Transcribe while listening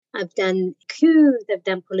I've done coups, I've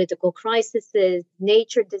done political crises,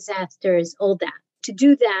 nature disasters, all that. To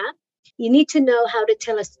do that, you need to know how to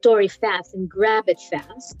tell a story fast and grab it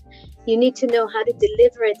fast. You need to know how to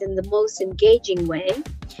deliver it in the most engaging way.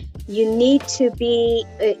 You need to be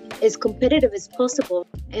as competitive as possible.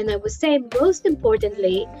 And I would say, most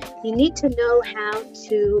importantly, you need to know how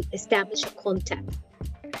to establish a context.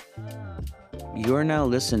 You're now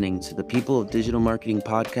listening to the People of Digital Marketing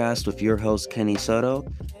podcast with your host, Kenny Soto.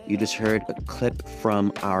 You just heard a clip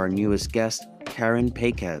from our newest guest, Keren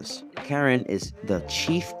Pakes. Keren is the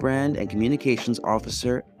Chief Brand and Communications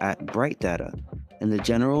Officer at Bright Data and the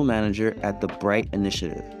General Manager at the Bright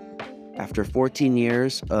Initiative. After 14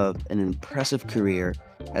 years of an impressive career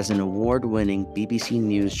as an award-winning BBC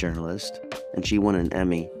News journalist, and she won an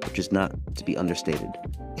Emmy, which is not to be understated,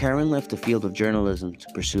 Keren left the field of journalism to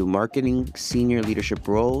pursue marketing senior leadership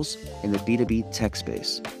roles in the B2B tech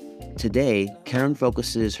space. Today, Keren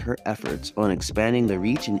focuses her efforts on expanding the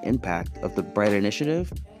reach and impact of the Bright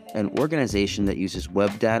Initiative, an organization that uses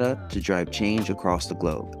web data to drive change across the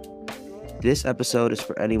globe. This episode is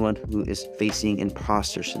for anyone who is facing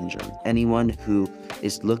imposter syndrome, anyone who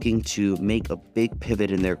is looking to make a big pivot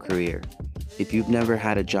in their career. If you've never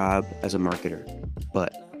had a job as a marketer,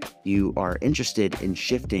 but you are interested in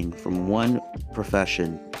shifting from one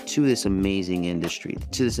profession to this amazing industry,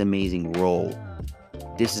 to this amazing role,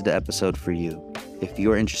 this is the episode for you. If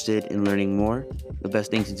you're interested in learning more, the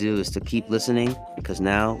best thing to do is to keep listening, because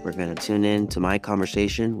now we're going to tune in to my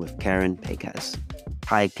conversation with Keren Pakes.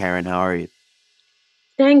 Hi, Keren. How are you?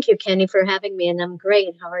 Thank you, Kenny, for having me, and I'm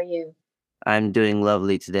great. How are you? I'm doing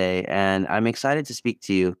lovely today, and I'm excited to speak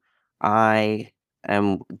to you. I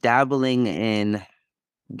am dabbling in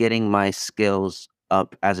getting my skills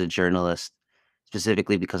up as a journalist,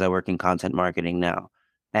 specifically because I work in content marketing now.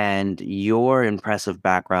 And your impressive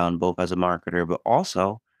background, both as a marketer, but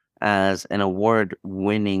also as an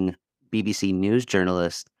award-winning BBC News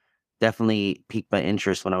journalist, definitely piqued my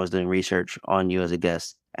interest when I was doing research on you as a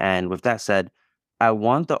guest. And with that said, I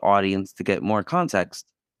want the audience to get more context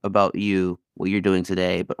about you, what you're doing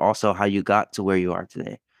today, but also how you got to where you are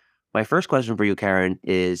today. My first question for you, Keren,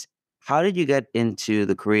 is how did you get into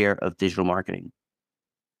the career of digital marketing?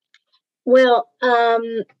 Well,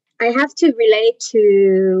 I have to relate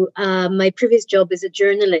to my previous job as a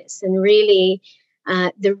journalist, and really,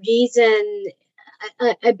 the reason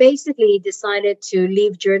I basically decided to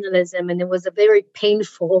leave journalism, and it was a very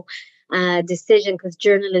painful decision, because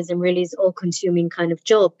journalism really is all-consuming kind of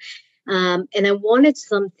job, and I wanted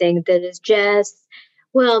something that is just,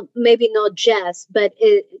 well, maybe not just, but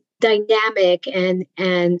dynamic and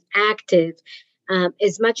active,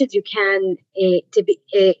 as much as you can, to be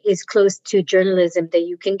as close to journalism that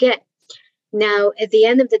you can get. Now, at the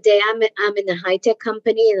end of the day, I'm in a high tech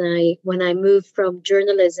company, and when I moved from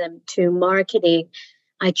journalism to marketing,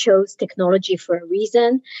 I chose technology for a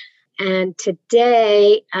reason. And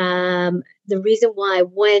today, the reason why I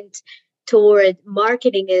went toward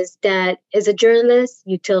marketing is that as a journalist,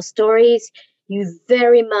 you tell stories, you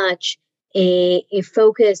very much a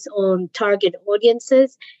focus on target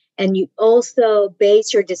audiences, and you also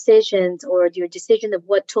base your decisions, or your decision of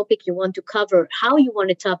what topic you want to cover, how you want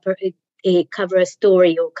to cover a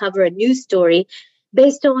story or cover a news story,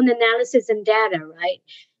 based on analysis and data, right?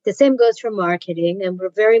 The same goes for marketing, and we're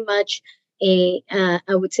very much I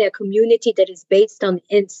would say, a community that is based on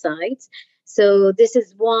insights. So this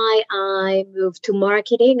is why I moved to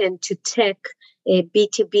marketing and to tech,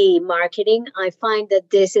 B2B marketing. I find that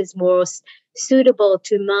this is more suitable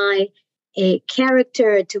to my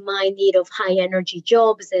character, to my need of high energy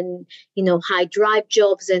jobs, and high drive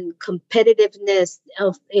jobs, and competitiveness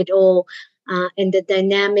of it all, and the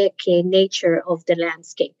dynamic nature of the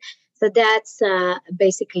landscape. So that's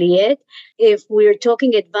basically it. If we're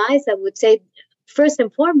talking advice, I would say, first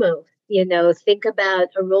and foremost, think about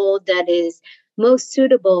a role that is most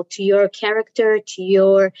suitable to your character, to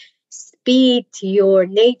your speed, to your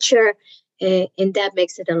nature, and that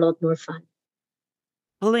makes it a lot more fun.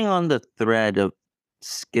 Pulling on the thread of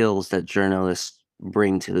skills that journalists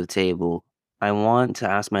bring to the table, I want to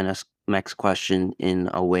ask my next question in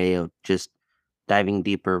a way of just diving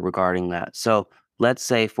deeper regarding that. So let's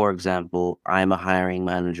say, for example, I'm a hiring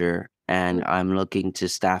manager and I'm looking to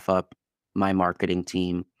staff up my marketing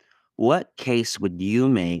team. What case would you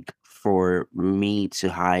make for me to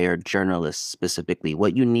hire journalists specifically?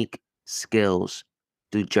 What unique skills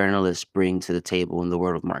do journalists bring to the table in the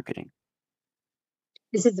world of marketing?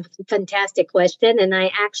 This is a fantastic question, and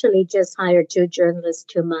I actually just hired 2 journalists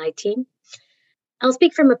to my team. I'll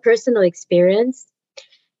speak from a personal experience.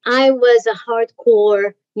 I was a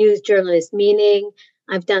hardcore news journalist, meaning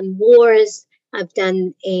I've done wars, I've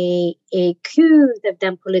done a coups, I've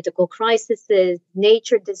done political crises,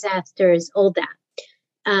 nature disasters, all that.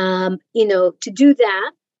 To do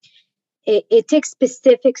that, it takes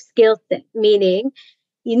specific skill set, meaning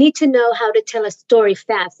you need to know how to tell a story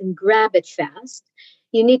fast and grab it fast.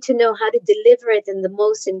 You need to know how to deliver it in the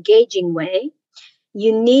most engaging way.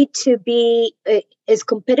 You need to be as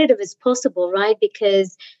competitive as possible, right?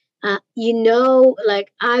 Because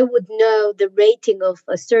like I would know the rating of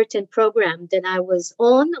a certain program that I was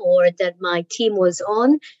on or that my team was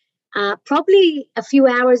on probably a few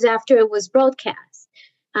hours after it was broadcast.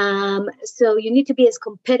 So you need to be as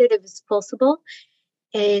competitive as possible.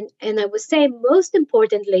 And I would say most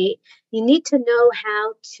importantly, you need to know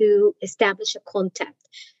how to establish a contact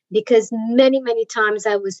because many times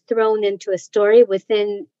I was thrown into a story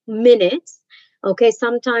within minutes. Okay,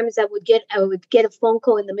 sometimes I would get a phone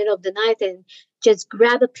call in the middle of the night and just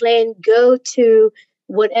grab a plane, go to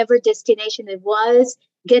whatever destination it was,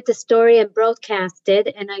 get the story and broadcast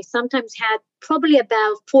it. And I sometimes had probably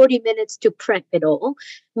about 40 minutes to prep it all,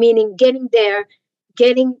 meaning getting there,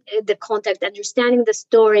 getting the contact, understanding the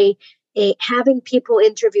story, having people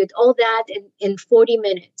interviewed, all that in 40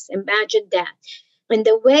 minutes. Imagine that. And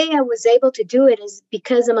the way I was able to do it is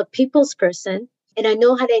because I'm a people's person and I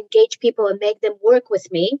know how to engage people and make them work with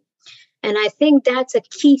me. And I think that's a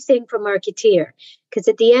key thing for marketeer because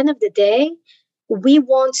at the end of the day, we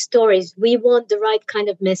want stories. We want the right kind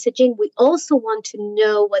of messaging. We also want to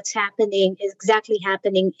know what's happening, is exactly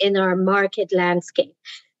happening in our market landscape.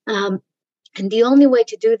 Um, and the only way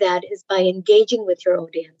to do that is by engaging with your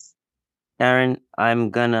audience. Karen, I'm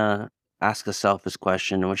gonna ask a selfish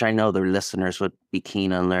question, which I know the listeners would be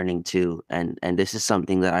keen on learning too. And this is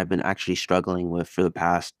something that I've been actually struggling with for the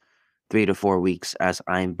past 3 to 4 weeks as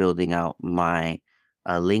I'm building out my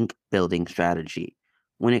link building strategy.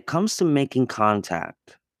 When it comes to making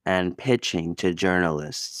contact and pitching to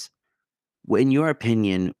journalists, in your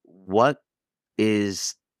opinion, what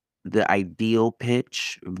is the ideal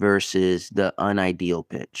pitch versus the unideal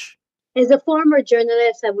pitch? As a former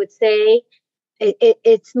journalist, I would say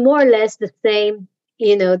it's more or less the same,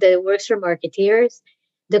 that it works for marketeers.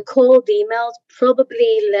 The cold emails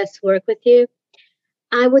probably less work with you.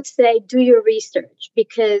 I would say do your research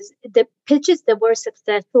because the pitches that were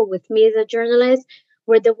successful with me as a journalist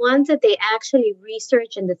were the ones that they actually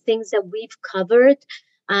researched and the things that we've covered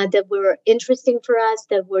that were interesting for us,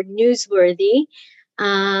 that were newsworthy.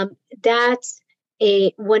 That's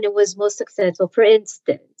when it was most successful. For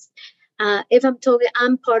instance, if I'm talking,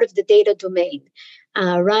 I'm part of the data domain,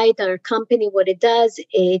 right? Our company, what it does,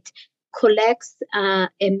 it collects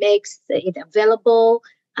and makes it available.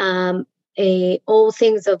 All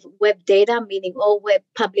things of web data, meaning all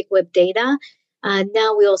public web data.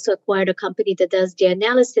 Now we also acquired a company that does the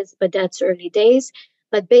analysis, but that's early days.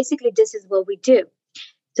 But basically, this is what we do.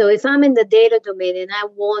 So if I'm in the data domain and I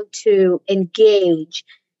want to engage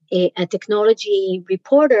a technology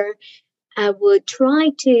reporter, I would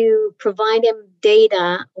try to provide him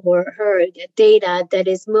data or her data that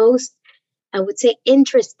is most, I would say,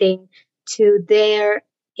 interesting to their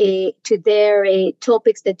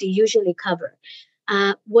topics that they usually cover.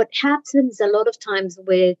 What happens a lot of times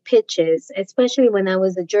with pitches, especially when I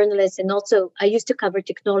was a journalist, and also I used to cover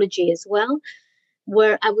technology as well,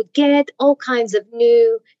 where I would get all kinds of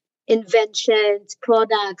new inventions,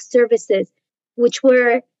 products, services, which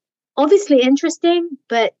were obviously interesting,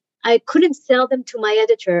 but I couldn't sell them to my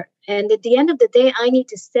editor. And at the end of the day, I need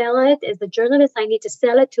to sell it as a journalist. I need to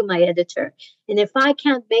sell it to my editor. And if I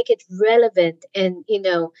can't make it relevant and,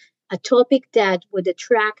 a topic that would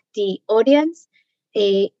attract the audience,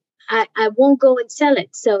 eh, I won't go and sell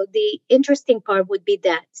it. So the interesting part would be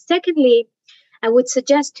that. Secondly, I would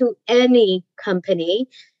suggest to any company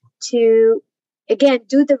to, again,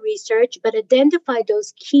 do the research, but identify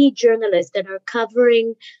those key journalists that are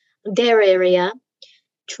covering their area.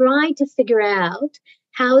 Try to figure out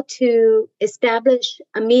how to establish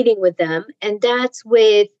a meeting with them. And that's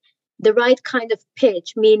with the right kind of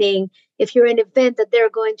pitch, meaning if you're an event that they're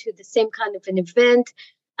going to the same kind of an event,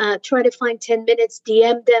 try to find 10 minutes,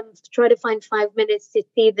 DM them, try to find 5 minutes to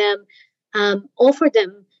see them, offer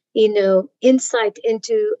them, insight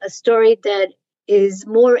into a story that is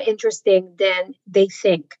more interesting than they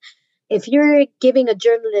think. If you're giving a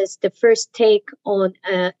journalist the first take on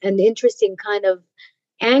an interesting kind of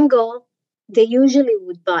angle, they usually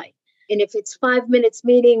would buy. And if it's 5 minutes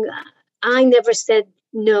meeting, I never said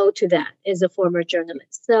no to that as a former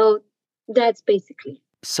journalist. So that's basically.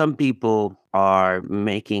 Some people are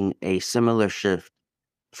making a similar shift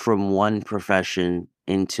from one profession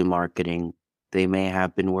into marketing. They may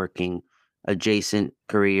have been working adjacent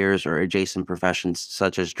careers or adjacent professions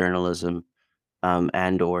such as journalism,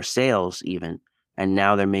 and or sales even, and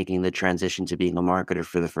now they're making the transition to being a marketer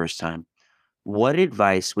for the first time. What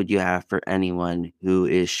advice would you have for anyone who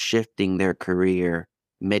is shifting their career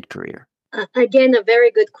mid-career? Again, a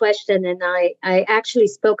very good question. And I actually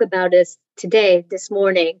spoke about this today, this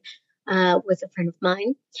morning, with a friend of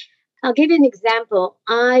mine. I'll give you an example.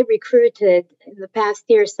 I recruited in the past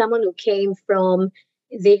year someone who came from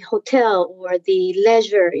the hotel or the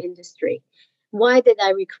leisure industry. Why did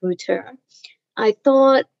I recruit her? I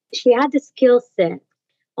thought she had the skill set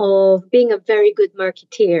of being a very good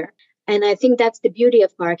marketeer. And I think that's the beauty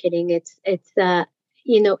of marketing.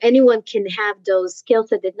 Anyone can have those skills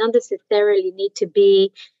that they not necessarily need to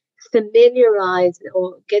be familiarized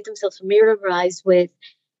or get themselves familiarized with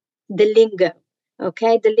the lingo.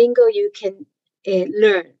 Okay, the lingo you can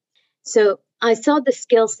learn. So I saw the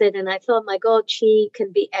skill set and I thought, my God, she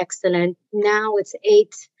can be excellent. Now it's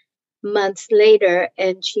 8 months later,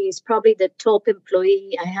 and she's probably the top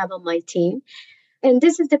employee I have on my team. And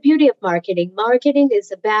this is the beauty of marketing. Marketing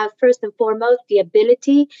is about, first and foremost, the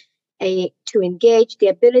ability to engage, the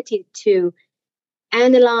ability to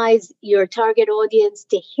analyze your target audience,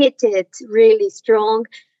 to hit it really strong,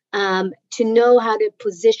 to know how to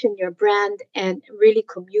position your brand and really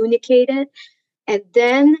communicate it. And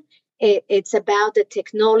then it's about the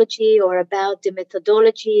technology or about the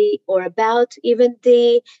methodology or about even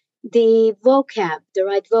the vocab, the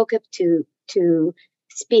right vocab to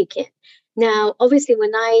speak in. Now, obviously,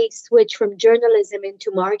 when I switched from journalism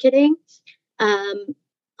into marketing, um,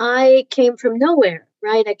 I came from nowhere,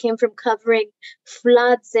 right? I came from covering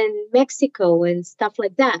floods in Mexico and stuff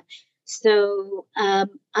like that. So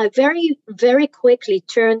I very, very quickly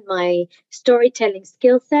turned my storytelling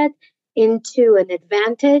skill set into an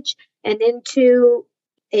advantage and into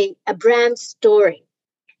a brand story.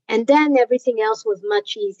 And then everything else was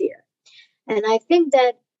much easier. And I think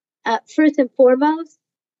that first and foremost,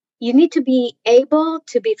 you need to be able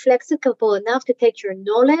to be flexible enough to take your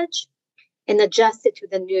knowledge and adjust it to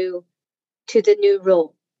the new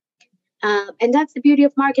role. And that's the beauty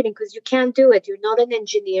of marketing, because you can't do it. You're not an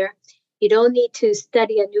engineer. You don't need to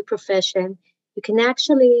study a new profession. You can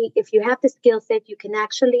actually, if you have the skill set, you can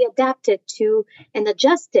actually adapt it to and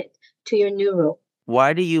adjust it to your new role.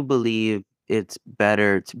 Why do you believe it's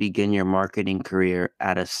better to begin your marketing career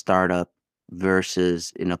at a startup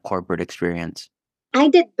versus in a corporate experience? I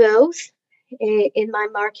did both in my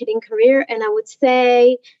marketing career, and I would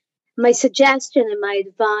say my suggestion and my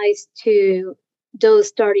advice to those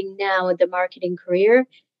starting now in the marketing career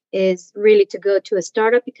is really to go to a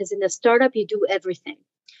startup, because in a startup, you do everything,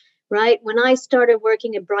 right? When I started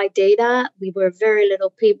working at Bright Data, we were very little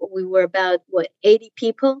people. We were about, 80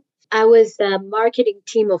 people. I was a marketing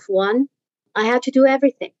team of one. I had to do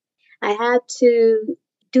everything. I had to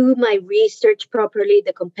do my research properly,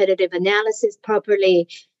 the competitive analysis properly,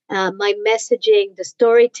 my messaging, the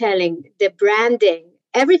storytelling, the branding,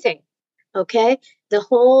 everything. Okay. The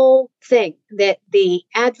whole thing, that the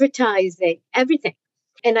advertising, everything.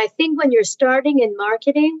 And I think when you're starting in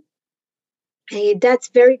marketing, that's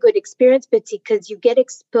very good experience, but because you get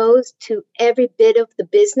exposed to every bit of the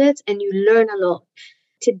business and you learn a lot.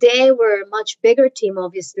 Today, we're a much bigger team,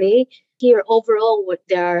 obviously. Here, overall,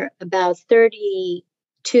 there are about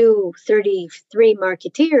 32, 33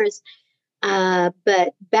 marketeers.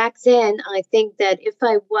 But back then, I think that if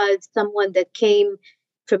I was someone that came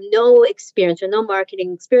from no experience or no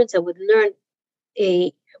marketing experience, I would learn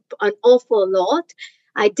an awful lot.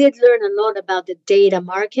 I did learn a lot about the data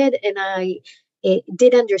market, and I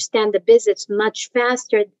did understand the business much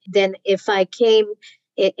faster than if I came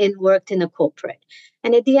and worked in a corporate.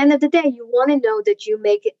 And at the end of the day, you want to know that you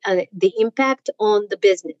make the impact on the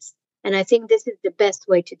business. And I think this is the best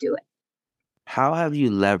way to do it. How have you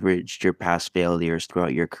leveraged your past failures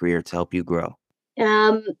throughout your career to help you grow?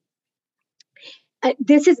 Um,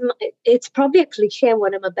 it's probably a cliche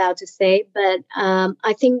what I'm about to say, but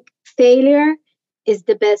I think failure is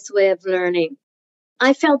the best way of learning.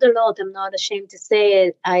 I failed a lot. I'm not ashamed to say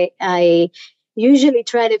it. I usually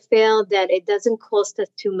try to fail that it doesn't cost us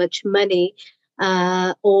too much money,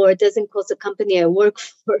 or it doesn't cost the company I work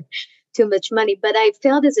for too much money. But I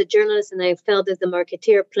failed as a journalist and I failed as a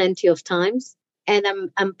marketeer plenty of times.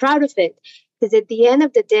 And I'm proud of it, because at the end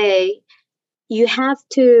of the day, you have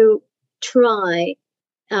to try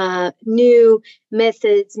new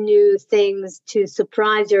methods, new things to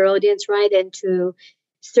surprise your audience, right? And to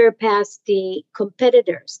surpass the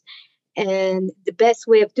competitors. And the best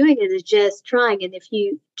way of doing it is just trying. And if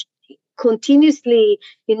you continuously,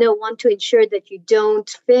 want to ensure that you don't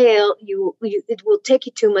fail, it will take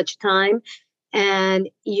you too much time, and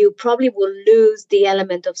you probably will lose the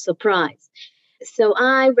element of surprise. So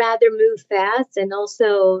I rather move fast, and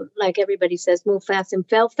also, like everybody says, move fast and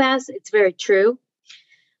fail fast. It's very true.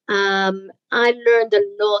 I learned a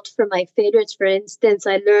lot from my failures. For instance,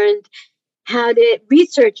 I learned how to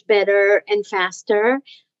research better and faster,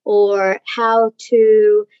 or how,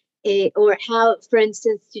 for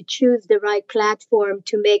instance, to choose the right platform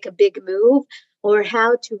to make a big move, or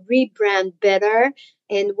how to rebrand better,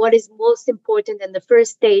 and what is most important in the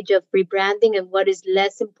first stage of rebranding and what is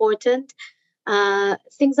less important,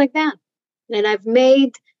 things like that. And I've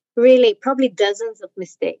made really probably dozens of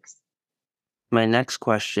mistakes. My next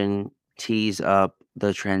question tees up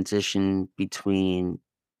the transition between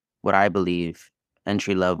what I believe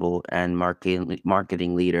entry level and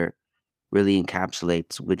marketing leader really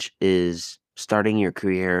encapsulates, which is starting your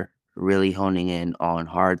career really honing in on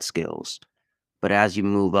hard skills. But as you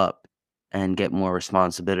move up and get more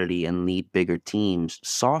responsibility and lead bigger teams,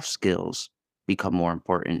 soft skills become more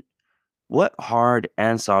important. What hard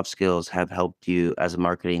and soft skills have helped you as a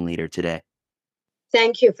marketing leader today?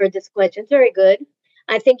 Thank you for this question. Very good.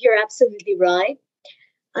 I think you're absolutely right.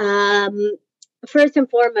 Um, First and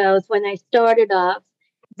foremost, when I started off,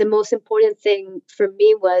 the most important thing for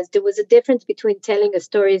me was there was a difference between telling a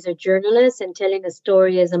story as a journalist and telling a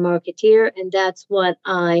story as a marketeer. And that's what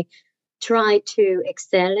I try to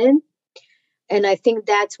excel in. And I think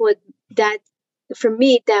that, for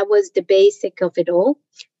me, that was the basic of it all,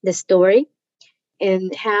 the story,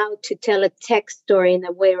 and how to tell a tech story in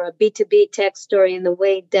a way, or a B2B tech story in a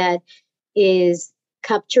way that is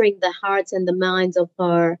capturing the hearts and the minds of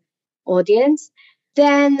our audience.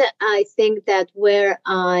 Then I think that where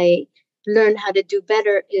I learned how to do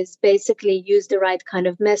better is basically use the right kind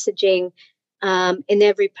of messaging in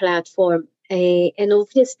every platform, and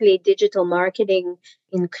obviously digital marketing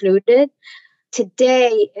included.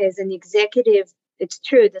 Today, as an executive, it's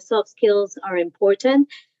true, the soft skills are important.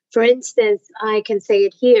 For instance, I can say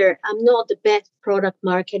it here, I'm not the best product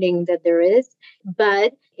marketing that there is,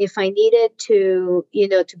 but if I needed to,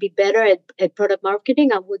 to be better at product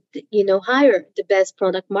marketing, I would, hire the best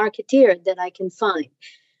product marketeer that I can find.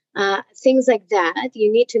 Things like that.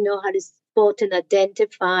 You need to know how to spot and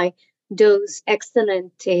identify those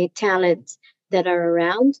excellent talents that are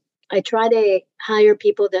around. I try to hire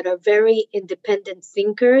people that are very independent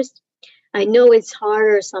thinkers. I know it's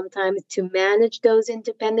harder sometimes to manage those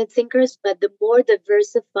independent thinkers, but the more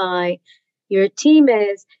diversified your team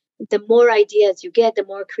is, the more ideas you get, the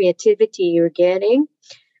more creativity you're getting.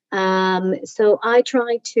 So I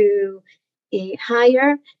try to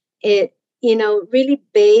hire it, really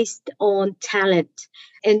based on talent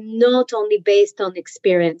and not only based on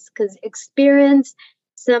experience, because experience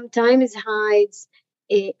sometimes hides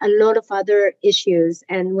a lot of other issues.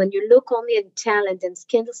 And when you look only at talent and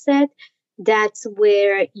skill set, that's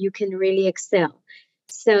where you can really excel.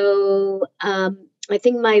 So I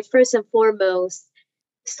think my first and foremost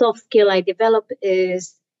soft skill I develop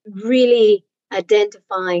is really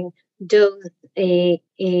identifying those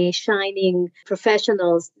shining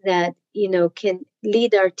professionals that can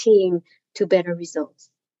lead our team to better results.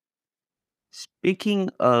 Speaking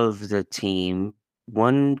of the team,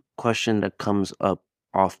 one question that comes up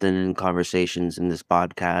often in conversations in this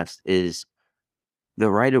podcast is the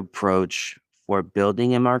right approach for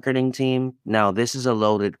building a marketing team. Now, this is a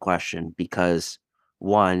loaded question because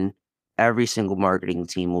one, every single marketing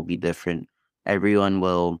team will be different. Everyone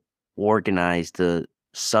will organize the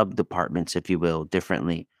sub departments, if you will,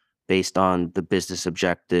 differently based on the business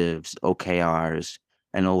objectives, OKRs,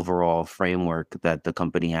 and overall framework that the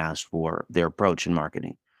company has for their approach in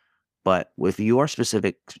marketing. But with your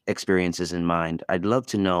specific experiences in mind, I'd love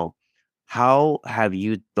to know, how have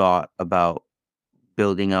you thought about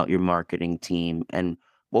building out your marketing team, and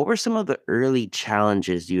what were some of the early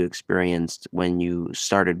challenges you experienced when you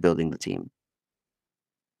started building the team?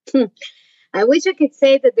 I wish I could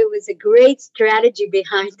say that there was a great strategy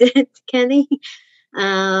behind it, Kenny.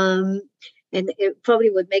 Um, and it probably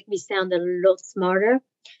would make me sound a lot smarter.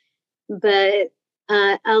 But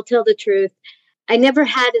I'll tell the truth. I never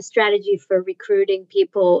had a strategy for recruiting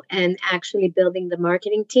people and actually building the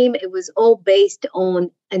marketing team. It was all based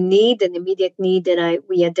on a need, an immediate need that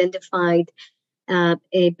we identified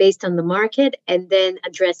based on the market, and then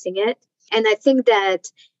addressing it. And I think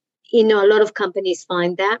that a lot of companies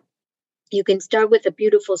find that you can start with a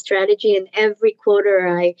beautiful strategy, and every quarter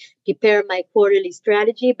I prepare my quarterly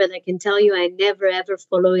strategy, but I can tell you I never ever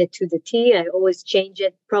follow it to the T. I always change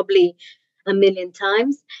it probably a million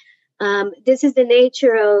times. This is the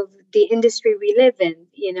nature of the industry we live in.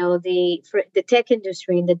 For the tech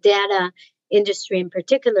industry and the data industry in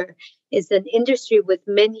particular is an industry with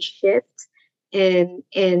many shifts,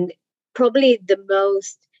 and probably the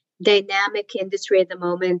most dynamic industry at the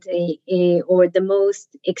moment, or the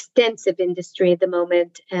most extensive industry at the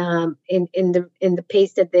moment, in the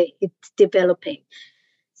pace that it's developing.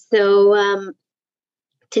 So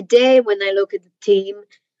today, when I look at the team,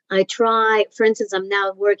 I try. For instance, I'm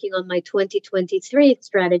now working on my 2023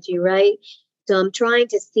 strategy, right? So I'm trying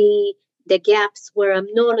to see the gaps where I'm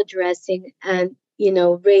not addressing, and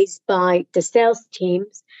raised by the sales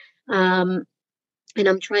teams, um, and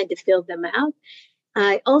I'm trying to fill them out.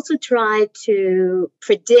 I also try to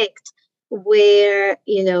predict where,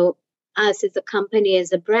 us as a company,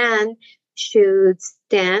 as a brand, should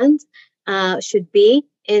stand, should be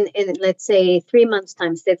in let's say 3 months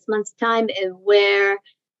time, 6 months time, and where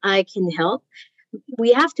I can help.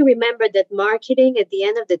 We have to remember that marketing at the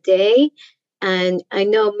end of the day, and I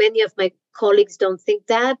know many of my colleagues don't think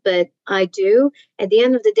that, but I do. At the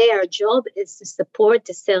end of the day, our job is to support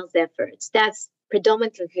the sales efforts. That's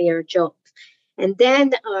predominantly our job. And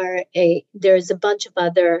then there's a bunch of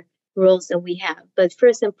other roles that we have. But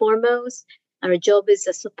first and foremost, our job is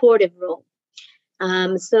a supportive role.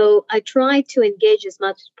 So I try to engage as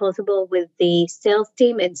much as possible with the sales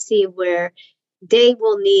team and see where they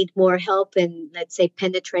will need more help in, let's say,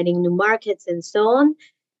 penetrating new markets and so on,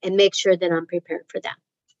 and make sure that I'm prepared for that.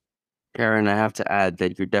 Karen, I have to add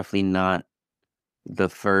that you're definitely not the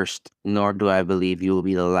first, nor do I believe you will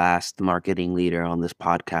be the last marketing leader on this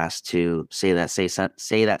podcast to say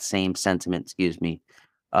that same sentiment, excuse me,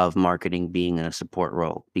 of marketing being in a support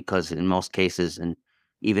role. Because in most cases, and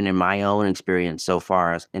even in my own experience so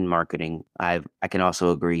far as in marketing, I can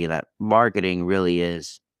also agree that marketing really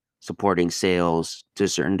is supporting sales to a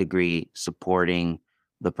certain degree, supporting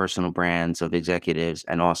the personal brands of executives,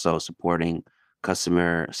 and also supporting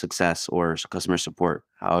customer success or customer support,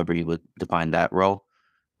 however you would define that role.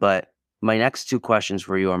 But my next two questions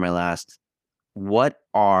for you are my last. What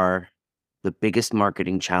are the biggest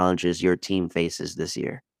marketing challenges your team faces this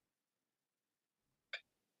year?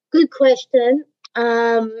 Good question.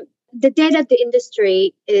 The data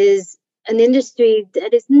industry is an industry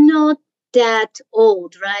that is not that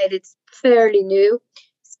old, right? It's fairly new,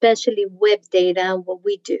 especially web data, what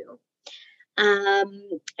we do.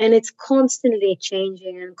 And it's constantly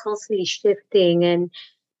changing and constantly shifting, and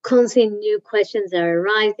constantly new questions are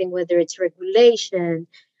arising, whether it's regulation,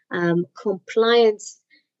 compliance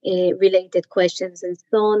related questions, and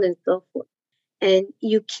so on and so forth. And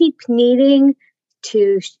you keep needing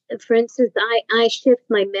to, for instance, I shift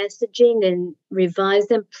my messaging and revise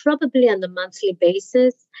them probably on a monthly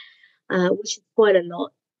basis, which is quite a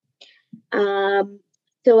lot. Um,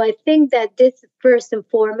 so I think that this is first and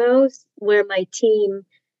foremost where my team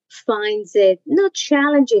finds it not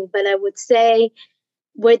challenging, but I would say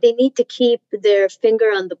where they need to keep their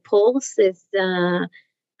finger on the pulse is uh,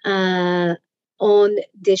 on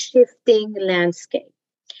the shifting landscape.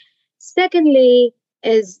 Secondly,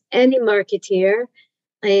 as any marketeer,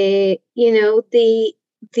 the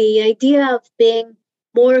idea of being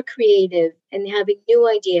more creative and having new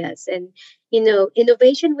ideas, and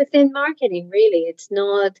innovation within marketing. Really, it's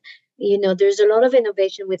not. There's a lot of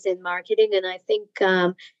innovation within marketing, and I think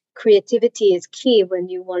creativity is key when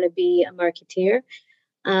you want to be a marketeer.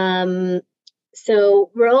 Um,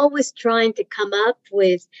 so we're always trying to come up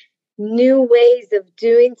with new ways of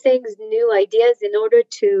doing things, new ideas in order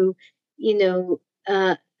to, you know,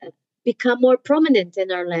 uh, become more prominent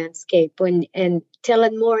in our landscape and tell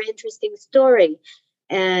a more interesting story,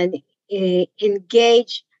 and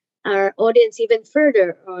engage our audience even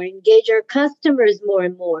further, or engage our customers more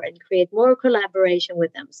and more, and create more collaboration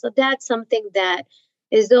with them. So that's something that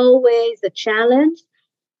is always a challenge.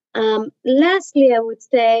 Lastly, I would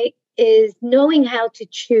say is knowing how to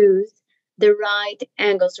choose the right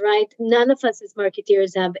angles, right? None of us as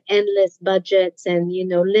marketeers have endless budgets and,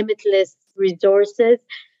 limitless resources.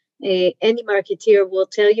 Any marketeer will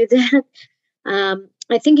tell you that.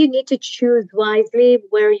 I think you need to choose wisely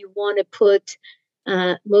where you want to put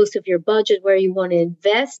most of your budget, where you want to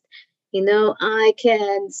invest. I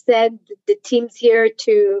can send the teams here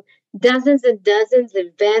to dozens and dozens of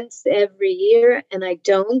events every year, and I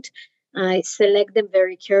don't. I select them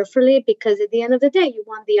very carefully because at the end of the day, you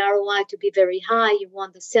want the ROI to be very high. You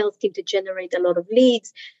want the sales team to generate a lot of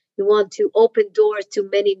leads. You want to open doors to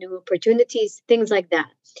many new opportunities, things like that.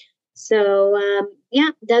 So, yeah,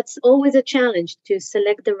 that's always a challenge to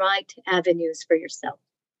select the right avenues for yourself.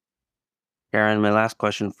 Karen, my last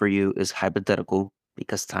question for you is hypothetical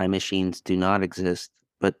because time machines do not exist.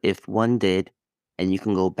 But if one did, and you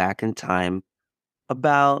can go back in time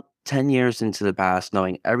about 10 years into the past,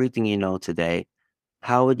 knowing everything you know today,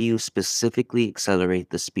 how would you specifically accelerate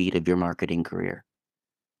the speed of your marketing career?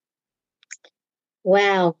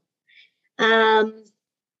 Wow. Um,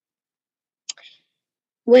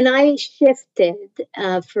 when I shifted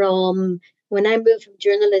from when I moved from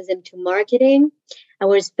journalism to marketing, I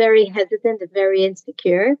was very hesitant and very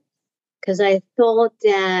insecure because I thought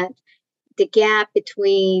that the gap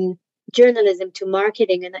between journalism to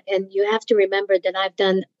marketing, and you have to remember that I've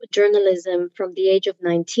done journalism from the age of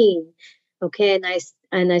 19. Okay,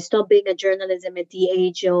 and I stopped being a journalism at the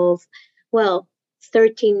age of, well,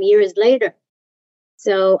 13 years later.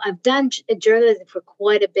 So I've done journalism for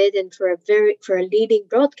quite a bit, and for a leading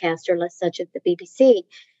broadcaster such as the BBC.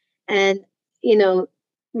 And you know,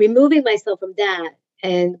 removing myself from that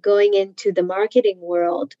and going into the marketing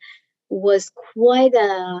world was quite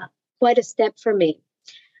a step for me.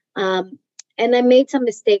 Um, and I made some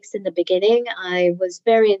mistakes in the beginning. I was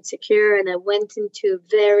very insecure, and I went into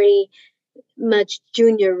very much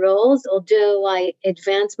junior roles, although I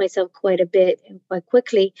advanced myself quite a bit and quite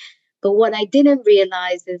quickly. But what I didn't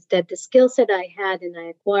realize is that the skill set I had and I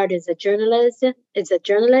acquired as a journalist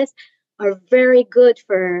are very good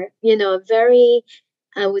for, very,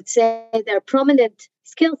 I would say they're prominent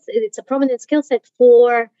skills. It's a prominent skill set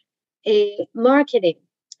for a marketing.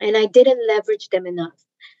 And I didn't leverage them enough.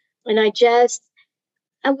 And I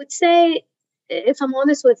would say, if I'm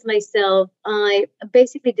honest with myself, I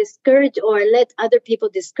basically discourage or let other people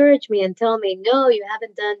discourage me and tell me, no, you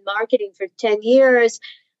haven't done marketing for 10 years.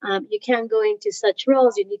 You can't go into such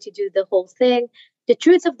roles. You need to do the whole thing. The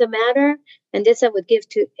truth of the matter, and this I would give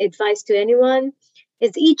to advice to anyone,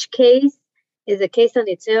 is each case is a case on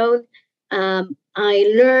its own.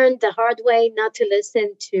 I learned the hard way not to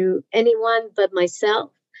listen to anyone but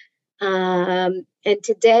myself. And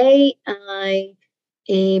today I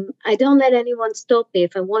don't let anyone stop me.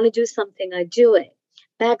 If I want to do something, I do it.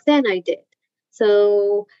 Back then I did.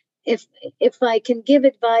 So if if I can give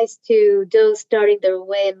advice to those starting their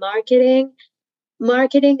way in marketing,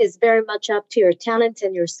 marketing is very much up to your talents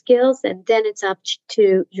and your skills, and then it's up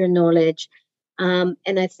to your knowledge. And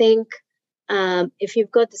I think if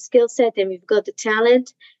you've got the skill set and you've got the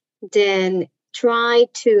talent, then try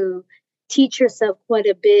to teach yourself quite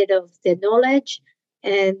a bit of the knowledge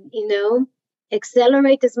and,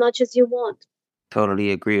 accelerate as much as you want.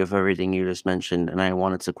 Totally agree with everything you just mentioned. And I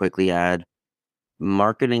wanted to quickly add,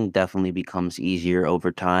 marketing definitely becomes easier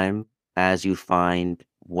over time as you find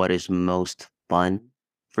what is most fun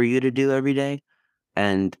for you to do every day.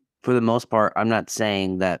 And for the most part, I'm not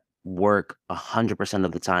saying that work 100%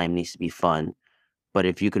 of the time needs to be fun, but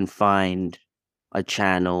if you can find a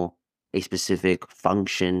channel, a specific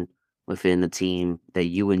function within the team that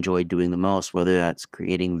you enjoy doing the most, whether that's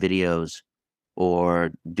creating videos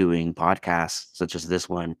or doing podcasts such as this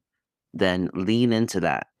one, then lean into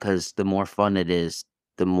that, because the more fun it is,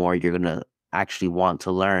 the more you're going to actually want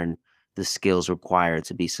to learn the skills required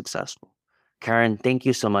to be successful. Karen, thank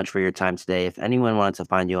you so much for your time today. If anyone wanted to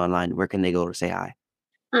find you online, where can they go to say hi?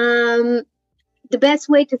 Um, the best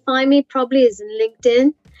way to find me probably is in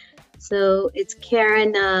LinkedIn. So it's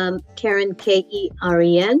Keren, Keren,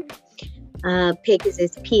 Keren. Pakes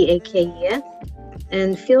is Pakes.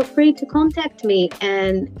 And feel free to contact me.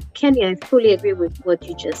 And Kenny, I fully agree with what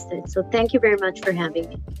you just said. So thank you very much for having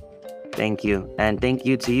me. Thank you. And thank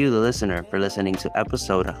you to you, the listener, for listening to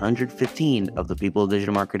episode 115 of the People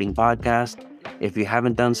Digital Marketing Podcast. If you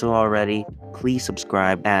haven't done so already, please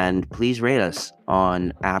subscribe and please rate us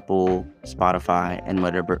on Apple, Spotify, and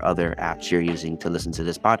whatever other apps you're using to listen to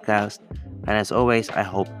this podcast. And as always, I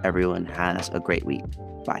hope everyone has a great week.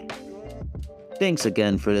 Bye. Thanks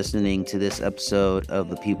again for listening to this episode of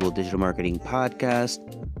the People Digital Marketing Podcast.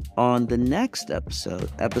 On the next episode,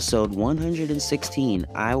 episode 116,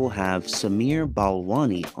 I will have Samir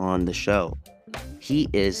Balwani on the show. He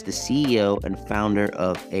is the CEO and founder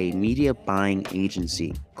of a media buying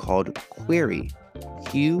agency called Query,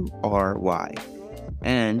 Qry.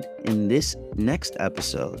 And in this next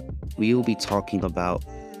episode, we will be talking about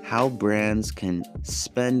how brands can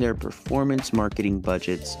spend their performance marketing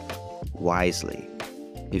budgets wisely.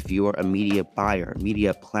 If you're a media buyer,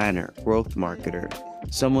 media planner, growth marketer,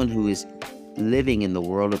 someone who is living in the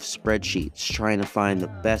world of spreadsheets, trying to find the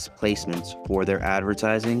best placements for their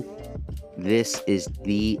advertising, this is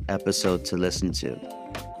the episode to listen to.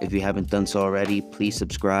 If you haven't done so already, please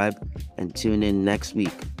subscribe and tune in next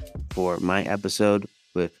week for my episode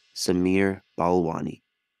with Samir Balwani.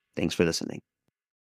 Thanks for listening.